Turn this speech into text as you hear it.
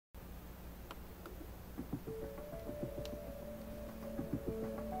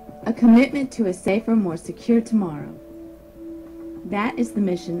A commitment to a safer, more secure tomorrow. That is the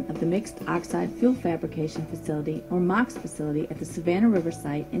mission of the Mixed Oxide Fuel Fabrication Facility, or MOX facility, at the Savannah River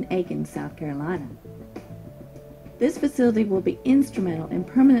site in Aiken, South Carolina. This facility will be instrumental in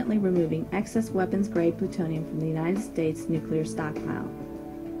permanently removing excess weapons-grade plutonium from the United States nuclear stockpile.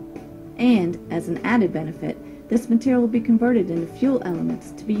 And, as an added benefit, this material will be converted into fuel elements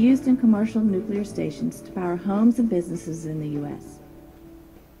to be used in commercial nuclear stations to power homes and businesses in the U.S.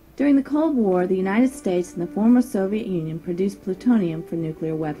 During the Cold War, the United States and the former Soviet Union produced plutonium for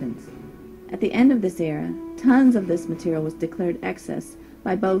nuclear weapons. At the end of this era, tons of this material was declared excess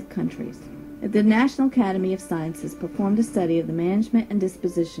by both countries. The National Academy of Sciences performed a study of the management and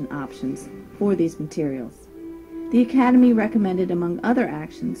disposition options for these materials. The Academy recommended, among other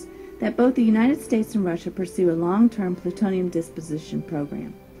actions, that both the United States and Russia pursue a long-term plutonium disposition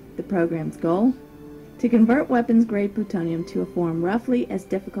program. The program's goal? To convert weapons-grade plutonium to a form roughly as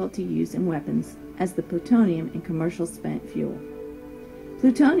difficult to use in weapons as the plutonium in commercial spent fuel.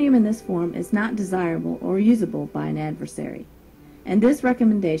 Plutonium in this form is not desirable or usable by an adversary, and this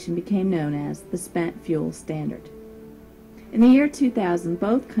recommendation became known as the Spent Fuel Standard. In the year 2000,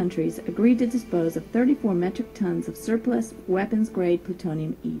 both countries agreed to dispose of 34 metric tons of surplus weapons-grade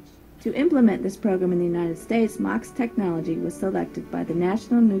plutonium each. To implement this program in the United States, MOX technology was selected by the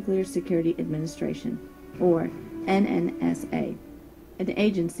National Nuclear Security Administration, or NNSA, an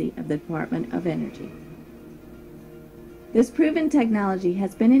agency of the Department of Energy. This proven technology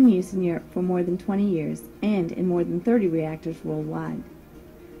has been in use in Europe for more than 20 years and in more than 30 reactors worldwide.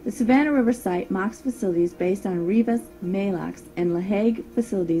 The Savannah River site MOX facility is based on Rivas, Melox, and La Hague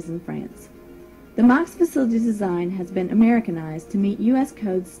facilities in France. The MOX facility's design has been Americanized to meet U.S.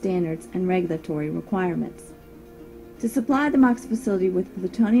 code standards and regulatory requirements. To supply the MOX facility with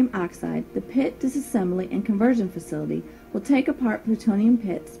plutonium oxide, the pit disassembly and conversion facility will take apart plutonium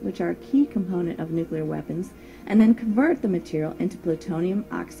pits, which are a key component of nuclear weapons, and then convert the material into plutonium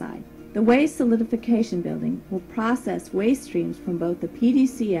oxide. The waste solidification building will process waste streams from both the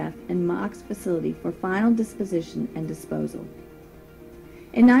PDCF and MOX facility for final disposition and disposal.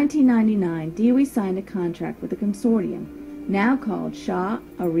 In 1999, DOE signed a contract with a consortium, now called Shaw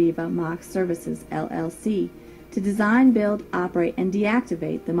Areva MOX Services, LLC, to design, build, operate, and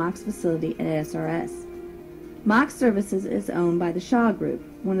deactivate the MOX facility at SRS. MOX Services is owned by the Shaw Group,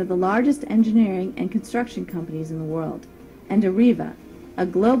 one of the largest engineering and construction companies in the world, and Areva, a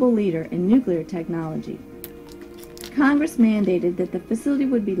global leader in nuclear technology. Congress mandated that the facility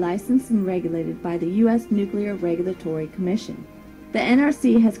would be licensed and regulated by the U.S. Nuclear Regulatory Commission. The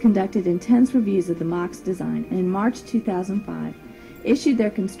NRC has conducted intense reviews of the MOX design and in March 2005 issued their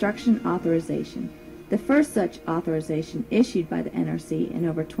construction authorization, the first such authorization issued by the NRC in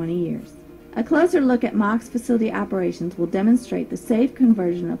over 20 years. A closer look at MOX facility operations will demonstrate the safe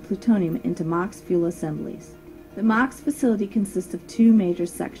conversion of plutonium into MOX fuel assemblies. The MOX facility consists of two major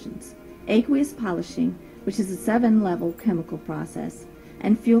sections: aqueous polishing, which is a 7-level chemical process,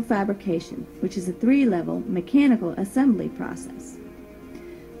 and fuel fabrication, which is a 3-level mechanical assembly process.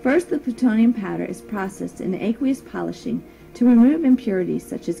 First, the plutonium powder is processed in aqueous polishing to remove impurities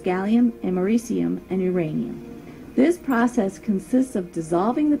such as gallium, americium, and uranium. This process consists of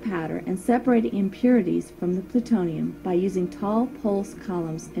dissolving the powder and separating impurities from the plutonium by using tall pulse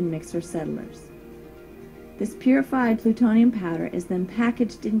columns and mixer settlers. This purified plutonium powder is then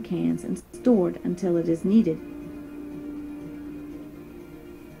packaged in cans and stored until it is needed.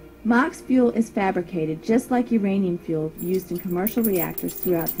 MOX fuel is fabricated just like uranium fuel used in commercial reactors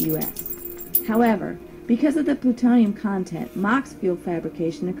throughout the U.S. However, because of the plutonium content, MOX fuel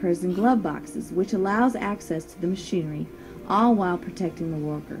fabrication occurs in glove boxes, which allows access to the machinery, all while protecting the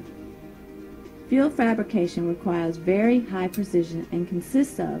worker. Fuel fabrication requires very high precision and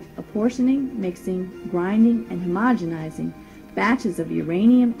consists of apportioning, mixing, grinding, and homogenizing batches of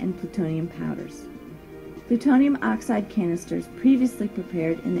uranium and plutonium powders. Plutonium oxide canisters previously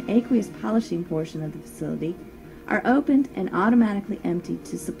prepared in the aqueous polishing portion of the facility are opened and automatically emptied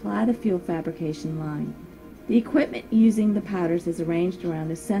to supply the fuel fabrication line. The equipment using the powders is arranged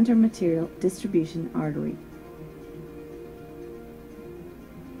around a center material distribution artery.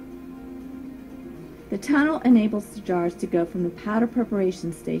 The tunnel enables the jars to go from the powder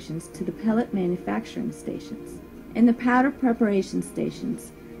preparation stations to the pellet manufacturing stations. In the powder preparation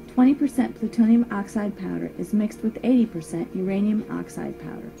stations, 20% plutonium oxide powder is mixed with 80% uranium oxide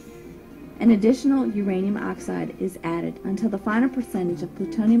powder. An additional uranium oxide is added until the final percentage of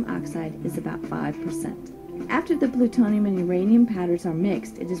plutonium oxide is about 5%. After the plutonium and uranium powders are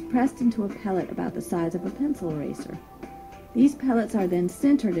mixed, it is pressed into a pellet about the size of a pencil eraser. These pellets are then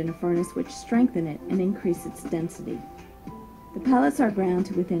sintered in a furnace which strengthen it and increase its density. The pellets are ground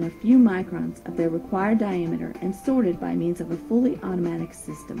to within a few microns of their required diameter and sorted by means of a fully automatic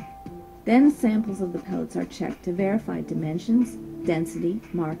system. Then samples of the pellets are checked to verify dimensions, density,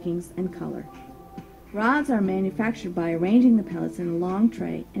 markings, and color. Rods are manufactured by arranging the pellets in a long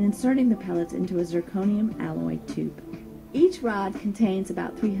tray and inserting the pellets into a zirconium alloy tube. Each rod contains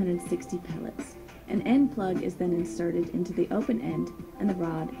about 360 pellets. An end plug is then inserted into the open end and the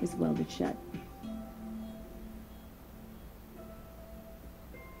rod is welded shut.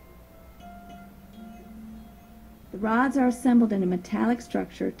 The rods are assembled in a metallic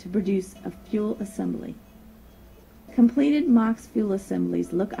structure to produce a fuel assembly. Completed MOX fuel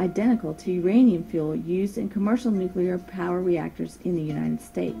assemblies look identical to uranium fuel used in commercial nuclear power reactors in the United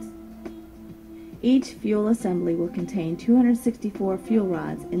States. Each fuel assembly will contain 264 fuel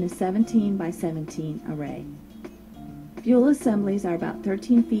rods in a 17 by 17 array. Fuel assemblies are about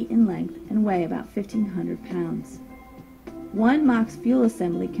 13 feet in length and weigh about 1,500 pounds. One MOX fuel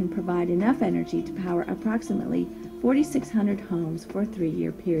assembly can provide enough energy to power approximately 4,600 homes for a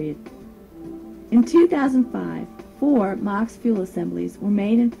 3-year period. In 2005, 4 MOX fuel assemblies were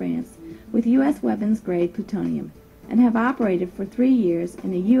made in France with U.S. weapons-grade plutonium and have operated for 3 years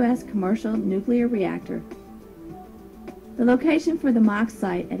in a U.S. commercial nuclear reactor. The location for the MOX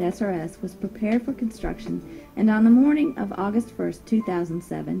site at SRS was prepared for construction, and on the morning of August 1,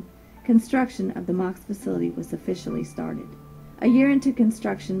 2007, construction of the MOX facility was officially started. A year into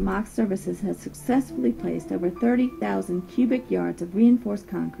construction, MOX Services has successfully placed over 30,000 cubic yards of reinforced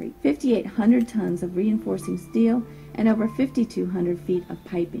concrete, 5,800 tons of reinforcing steel, and over 5,200 feet of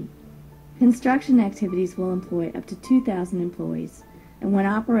piping. Construction activities will employ up to 2,000 employees, and when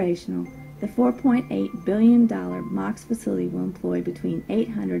operational, the $4.8 billion MOX facility will employ between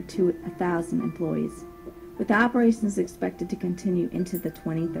 800 to 1,000 employees, with operations expected to continue into the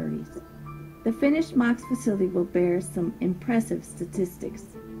 2030s. The finished MOX facility will bear some impressive statistics.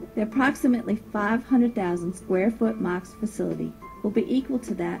 The approximately 500,000 square foot MOX facility will be equal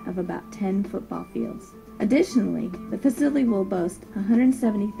to that of about 10 football fields. Additionally, the facility will boast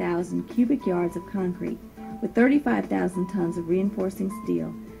 170,000 cubic yards of concrete with 35,000 tons of reinforcing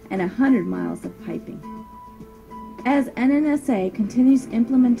steel and 100 miles of piping. As NNSA continues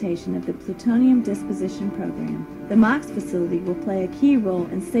implementation of the plutonium disposition program, the MOX facility will play a key role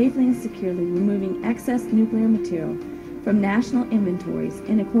in safely and securely removing excess nuclear material from national inventories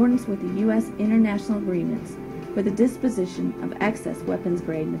in accordance with the U.S. international agreements for the disposition of excess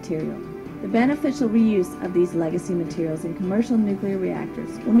weapons-grade material. The beneficial reuse of these legacy materials in commercial nuclear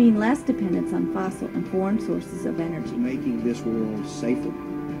reactors will mean less dependence on fossil and foreign sources of energy. Making this world safer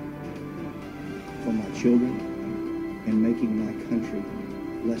for my children and making my country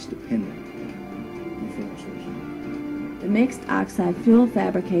less dependent on foreign sources. The Mixed Oxide Fuel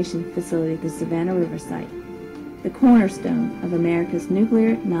Fabrication Facility at the Savannah River Site, the cornerstone of America's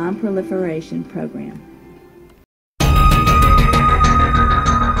nuclear non-proliferation program.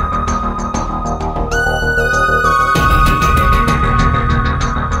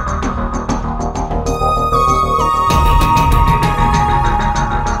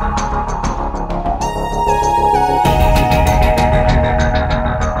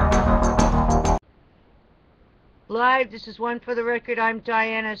 Live, this is One for the Record. I'm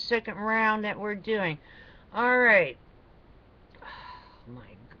Diana, second round that we're doing. Alright. Oh,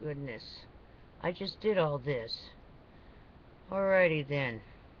 my goodness. I just did all this. Alrighty then.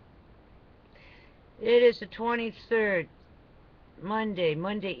 It is the 23rd,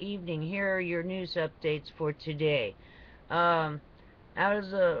 Monday evening. Here are your news updates for today. Out of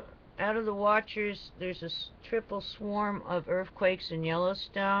the watchers, there's a triple swarm of earthquakes in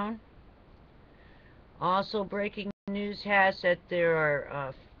Yellowstone. Also, breaking news has that there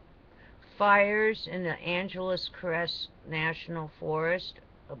are fires in the Angeles Crest National Forest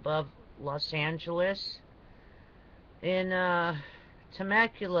above Los Angeles. In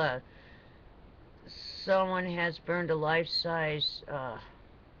Temecula, someone has burned a life-size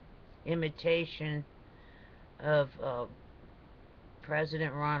imitation of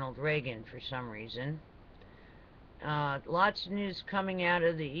President Ronald Reagan for some reason. Lots of news coming out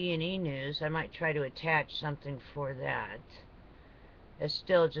of the E&E news. I might try to attach something for that. It's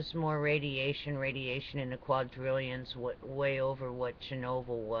still just more radiation in the quadrillions, way over what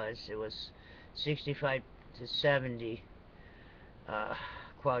Chernobyl was. It was 65 to 70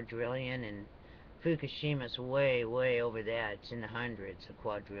 quadrillion, and Fukushima's way over that. It's in the hundreds of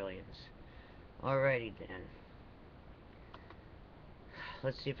quadrillions. Alrighty then.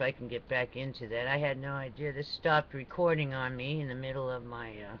 Let's see if I can get back into that. I had no idea. This stopped recording on me in the middle of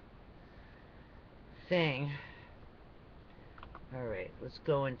my thing. Alright, let's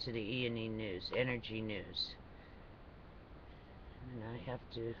go into the E&E news, energy news. And I have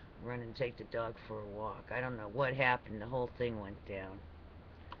to run and take the dog for a walk. I don't know what happened. The whole thing went down.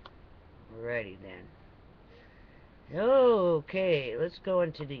 Alrighty then. Okay, let's go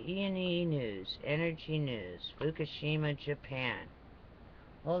into the E&E news. Energy news. Fukushima, Japan.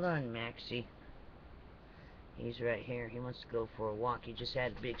 Hold on, Maxie. He's right here. He wants to go for a walk. He just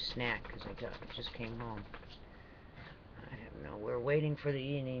had a big snack because I just came home. I don't know. We're waiting for the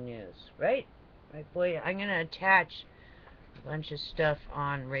E&E news. Right? Right, boy? I'm going to attach a bunch of stuff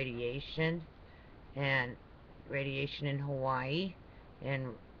on radiation and radiation in Hawaii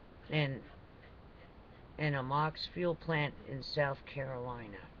and a MOX fuel plant in South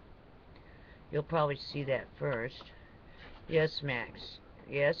Carolina. You'll probably see that first. Yes, Max.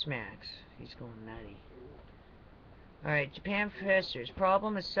 Yes, Max. He's going nutty. Alright, Japan professors.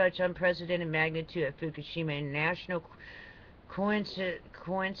 Problem is such unprecedented magnitude at Fukushima. International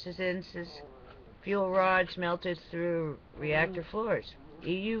coincidences. Fuel rods melted through reactor floors.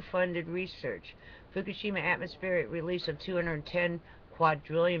 EU-funded research. Fukushima atmospheric release of 210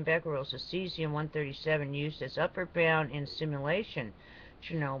 quadrillion becquerels of cesium-137 used as upper bound in simulation.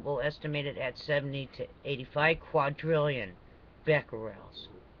 Chernobyl estimated at 70 to 85 quadrillion becquerels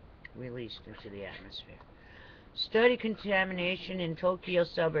released into the atmosphere. Study contamination in Tokyo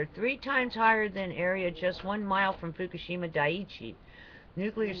suburb 3 times higher than area just 1 mile from Fukushima Daiichi.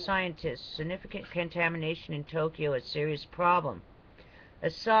 Nuclear scientists, significant contamination in Tokyo, a serious problem.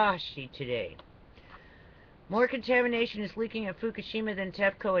 Asahi today. More contamination is leaking at Fukushima than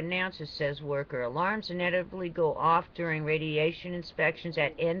TEPCO announces, says worker. Alarms inevitably go off during radiation inspections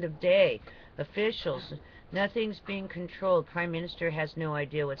at end of day. Officials, nothing's being controlled. Prime Minister has no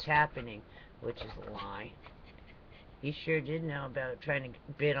idea what's happening, which is a lie. He sure did know about trying to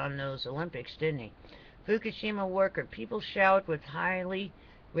bid on those Olympics, didn't he? Fukushima worker. People showered with highly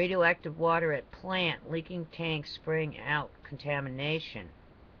radioactive water at plant. Leaking tanks spraying out contamination.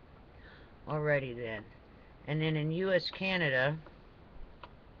 Alrighty then. And then in U.S. Canada,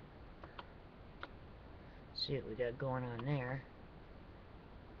 let's see what we got going on there.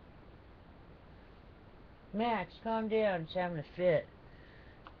 Max, calm down. He's having a fit.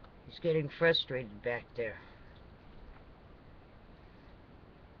 He's getting frustrated back there.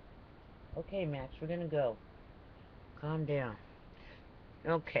 Okay, Max, we're gonna go. Calm down.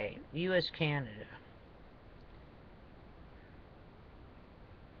 Okay, U.S. Canada.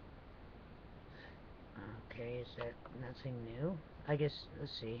 Okay, is that nothing new? I guess,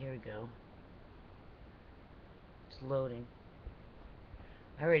 let's see, here we go. It's loading.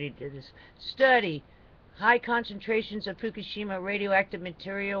 I already did this. Study. High concentrations of Fukushima radioactive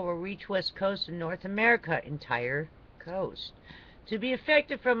material will reach west coast of North America. Entire coast. To be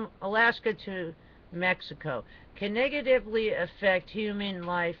effective from Alaska to Mexico. Can negatively affect human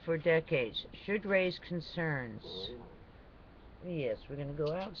life for decades. Should raise concerns. Yes, we're going to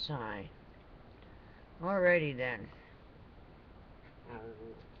go outside. Alrighty then.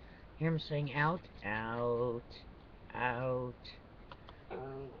 Hear him saying out, out, out,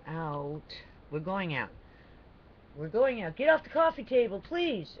 out. We're going out. We're going out. Get off the coffee table,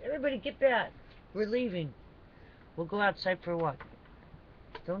 please. Everybody get back. We're leaving. We'll go outside for a walk.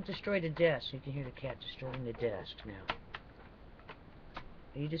 Don't destroy the desk. You can hear the cat destroying the desk now.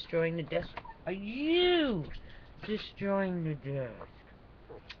 Are you destroying the desk? Are you destroying the desk?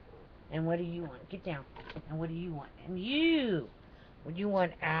 And what do you want? Get down. And what do you want? And you! What do you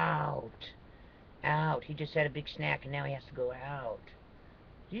want? Out. Out. He just had a big snack and now he has to go out.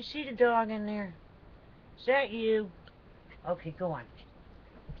 Do you see the dog in there? Is that you? Okay, go on.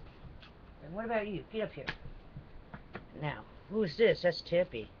 And what about you? Get up here. Now, who is this? That's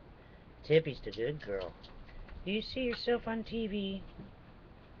Tippy. Tippy's the good girl. Do you see yourself on TV?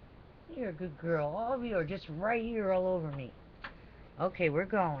 You're a good girl. All of you are just right here all over me. Okay, we're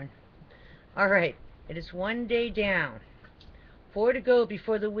going. Alright, it is 1 day down. 4 to go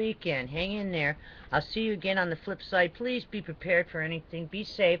before the weekend. Hang in there. I'll see you again on the flip side. Please be prepared for anything. Be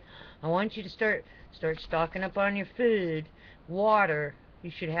safe. I want you to start stocking up on your food, water. You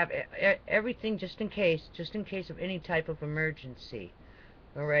should have everything just in case of any type of emergency.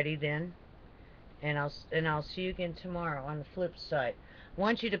 Alrighty then. And I'll see you again tomorrow on the flip side. I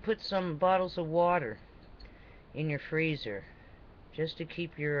want you to put some bottles of water in your freezer just to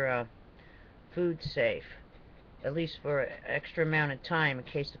keep your food safe, at least for an extra amount of time in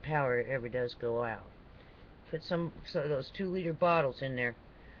case the power ever does go out. Put some of those 2-liter bottles in there,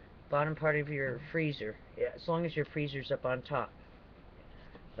 bottom part of your freezer, yeah, as long as your freezer's up on top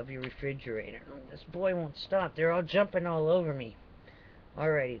of your refrigerator. This boy won't stop. They're all jumping all over me.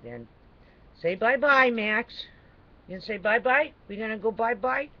 Alrighty then. Say bye-bye, Max. You gonna say bye-bye? We gonna go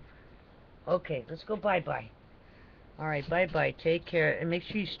bye-bye? Okay, let's go bye-bye. Alright, bye-bye. Take care. And make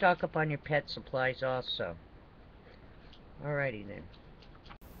sure you stock up on your pet supplies also. Alrighty then.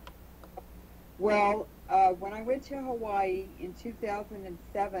 Well, when I went to Hawaii in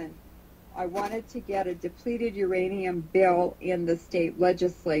 2007, I wanted to get a depleted uranium bill in the state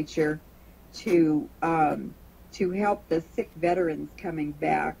legislature to help the sick veterans coming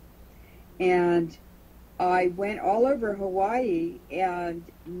back. And I went all over Hawaii, and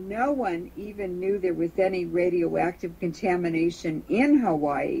no one even knew there was any radioactive contamination in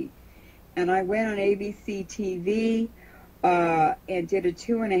Hawaii. And I went on ABC TV and did a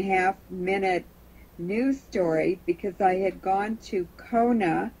 2.5-minute news story because I had gone to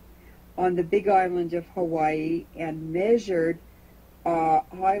Kona on the Big Island of Hawaii and measured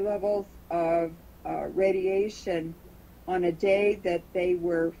high levels of radiation on a day that they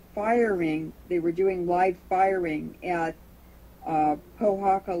were firing. They were doing live firing at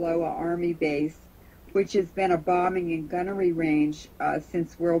Pohakaloa Army Base, which has been a bombing and gunnery range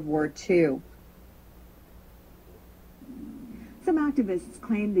since World War II. Some activists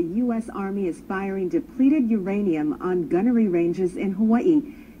claim the U.S. Army is firing depleted uranium on gunnery ranges in Hawaii,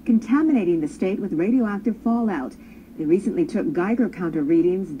 contaminating the state with radioactive fallout. They recently took Geiger counter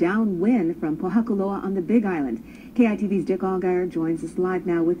readings downwind from Pohakaloa on the Big Island. KITV's Dick Allgaier joins us live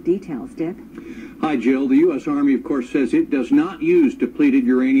now with details. Dick? Hi, Jill. The U.S. Army, of course, says it does not use depleted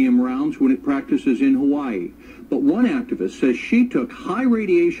uranium rounds when it practices in Hawaii. But one activist says she took high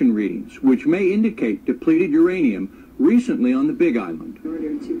radiation readings, which may indicate depleted uranium, recently on the Big Island.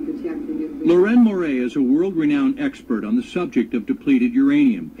 Lorraine Moret is a world-renowned expert on the subject of depleted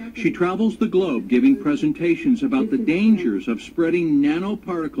uranium. She travels the globe giving presentations about the dangers of spreading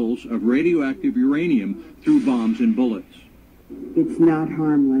nanoparticles of radioactive uranium through bombs and bullets. It's not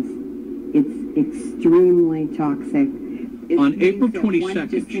harmless. It's extremely toxic. On April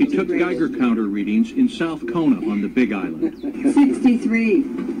 22nd, she took Geiger counter readings in South Kona on the Big Island. 63.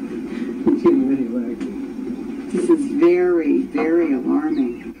 This is very, very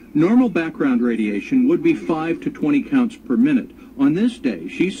alarming. Normal background radiation would be 5 to 20 counts per minute. On this day,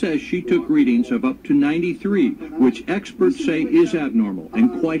 she says she took readings of up to 93, which experts say is abnormal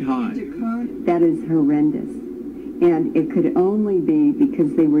and quite high. That is horrendous. And it could only be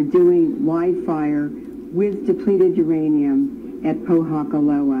because they were doing live fire with depleted uranium at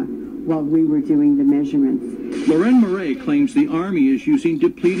Pohakaloa while we were doing the measurements. Lorraine Moret claims the Army is using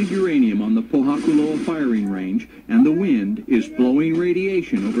depleted uranium on the Pohakaloa firing range, and the wind is blowing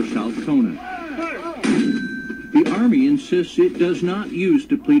radiation over South Kona. The Army insists it does not use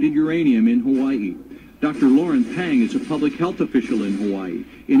depleted uranium in Hawaii. Dr. Lauren Pang is a public health official in Hawaii.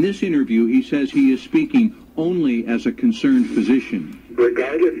 In this interview, he says he is speaking only as a concerned physician.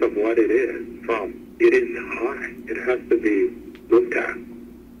 Regardless of what it is from, it is high. It has to be looked at.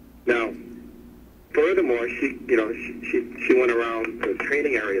 Now, furthermore, she went around the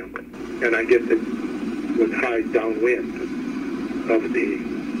training area, and I guess it was high downwind of the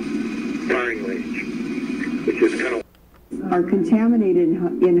firing range, which is kind of... Are contaminated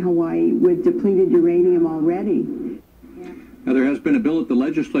in Hawaii with depleted uranium already. Now, there has been a bill at the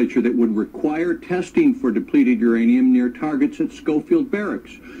legislature that would require testing for depleted uranium near targets at Schofield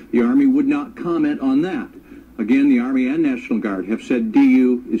Barracks. The Army would not comment on that. Again, the Army and National Guard have said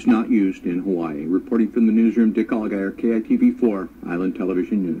DU is not used in Hawaii. Reporting from the newsroom, Dick Allgaier, KITV4, Island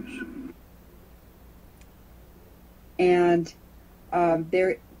Television News. And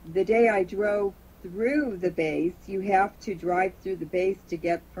the day I drove through the base, you have to drive through the base to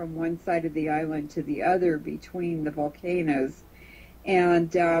get from one side of the island to the other between the volcanoes.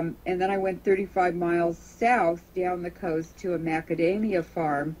 And then I went 35 miles south down the coast to a macadamia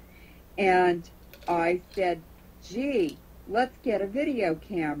farm, and I said, gee, let's get a video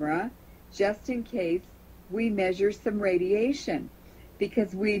camera just in case we measure some radiation,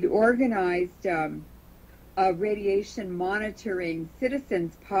 because we'd organized a radiation monitoring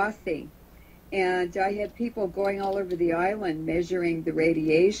citizens posse, and I had people going all over the island measuring the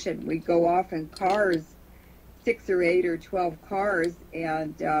radiation. We'd go off in cars, 6 or 8 or 12 cars,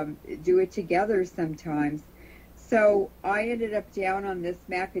 and do it together sometimes. So I ended up down on this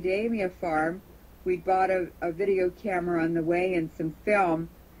macadamia farm. We bought a video camera on the way and some film,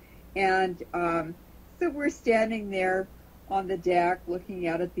 and so we're standing there on the deck looking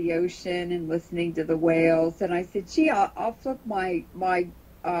out at the ocean and listening to the whales, and I said, gee, I'll flip my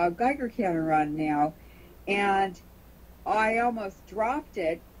Geiger counter on now, and I almost dropped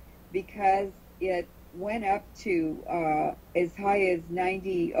it because it went up to as high as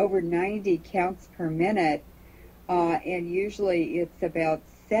over 90 counts per minute, and usually it's about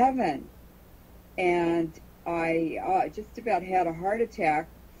 7. And I just about had a heart attack.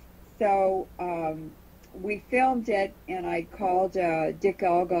 So we filmed it, and I called Dick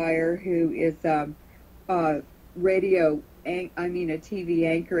Allgaier, who is a TV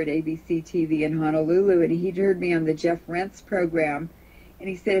anchor at ABC TV in Honolulu, and he'd heard me on the Jeff Rentz program, and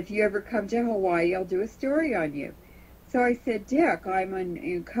he said, if you ever come to Hawaii, I'll do a story on you. So I said, Dick, I'm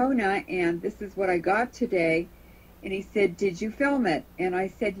in Kona, and this is what I got today. And he said, did you film it? And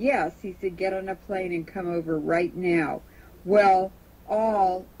I said, yes. He said, get on a plane and come over right now. Well,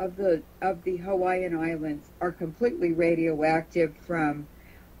 all of the Hawaiian Islands are completely radioactive from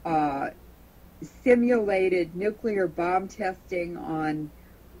simulated nuclear bomb testing on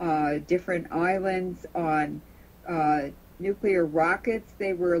different islands, on nuclear rockets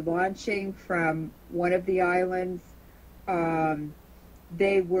they were launching from one of the islands.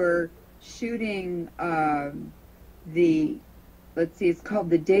 They were shooting it's called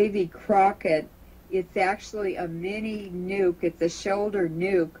the Davy Crockett. It's actually a mini nuke. It's a shoulder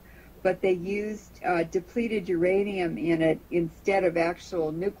nuke, but they used depleted uranium in it instead of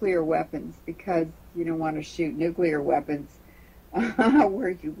actual nuclear weapons, because you don't want to shoot nuclear weapons where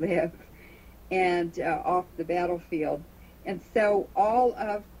you live and off the battlefield. And so all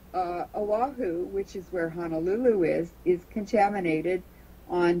of Oahu, which is where Honolulu is contaminated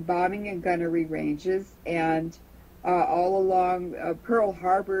on bombing and gunnery ranges, and all along Pearl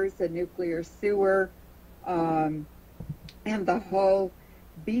Harbor's a nuclear sewer, and the whole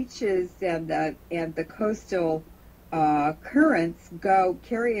beaches and the coastal currents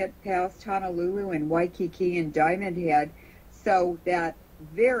carry it past Honolulu and Waikiki and Diamond Head, so that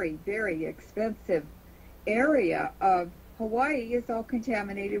very, very expensive area of Hawaii is all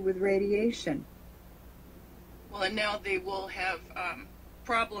contaminated with radiation. Well, and now they will have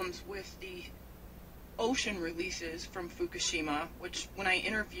problems with the ocean releases from Fukushima, which when I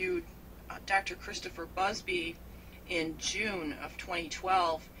interviewed Dr. Christopher Busby in June of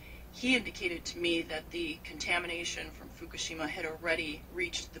 2012, he indicated to me that the contamination from Fukushima had already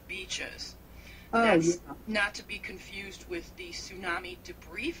reached the beaches. That's not to be confused with the tsunami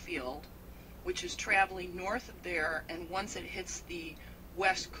debris field, which is traveling north of there, and once it hits the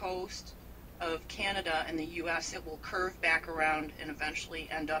west coast of Canada and the U.S., it will curve back around and eventually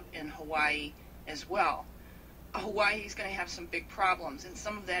end up in Hawaii as well. Hawaii is going to have some big problems, and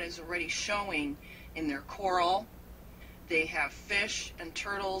some of that is already showing in their coral. They have fish and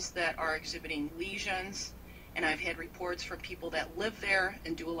turtles that are exhibiting lesions, and I've had reports from people that live there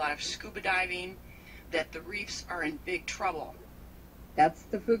and do a lot of scuba diving that the reefs are in big trouble. That's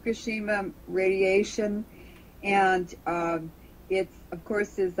the Fukushima radiation, and it's, of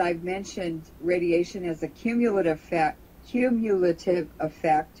course, as I've mentioned, radiation has a cumulative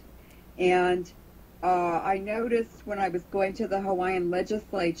effect, and I noticed when I was going to the Hawaiian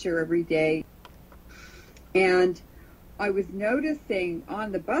legislature every day, and I was noticing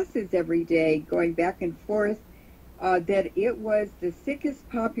on the buses every day going back and forth that it was the sickest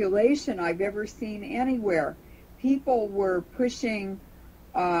population I've ever seen anywhere. People were pushing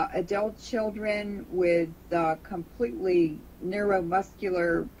adult children with completely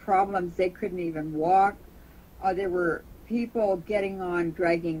neuromuscular problems. They couldn't even walk. There were people getting on,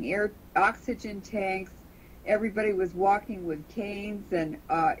 dragging oxygen tanks. Everybody was walking with canes, and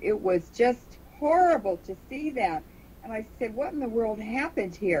it was just horrible to see that. And I said, what in the world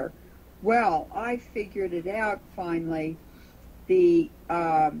happened here? Well, I figured it out finally. The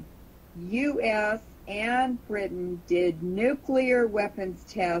U.S. and Britain did nuclear weapons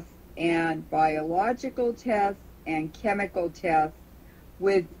tests and biological tests and chemical tests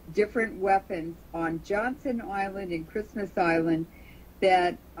with different weapons on Johnson Island and Christmas Island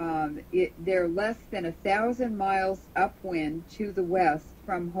that they're less than 1,000 miles upwind to the west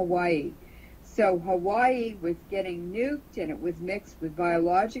from Hawaii. So Hawaii was getting nuked, and it was mixed with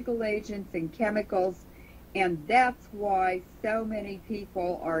biological agents and chemicals, and that's why so many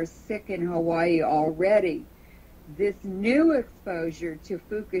people are sick in Hawaii already. This new exposure to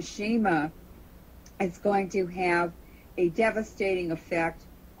Fukushima is going to have a devastating effect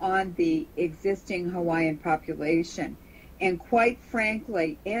on the existing Hawaiian population. And quite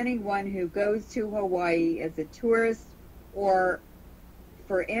frankly, anyone who goes to Hawaii as a tourist or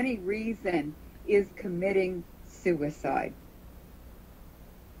for any reason is committing suicide.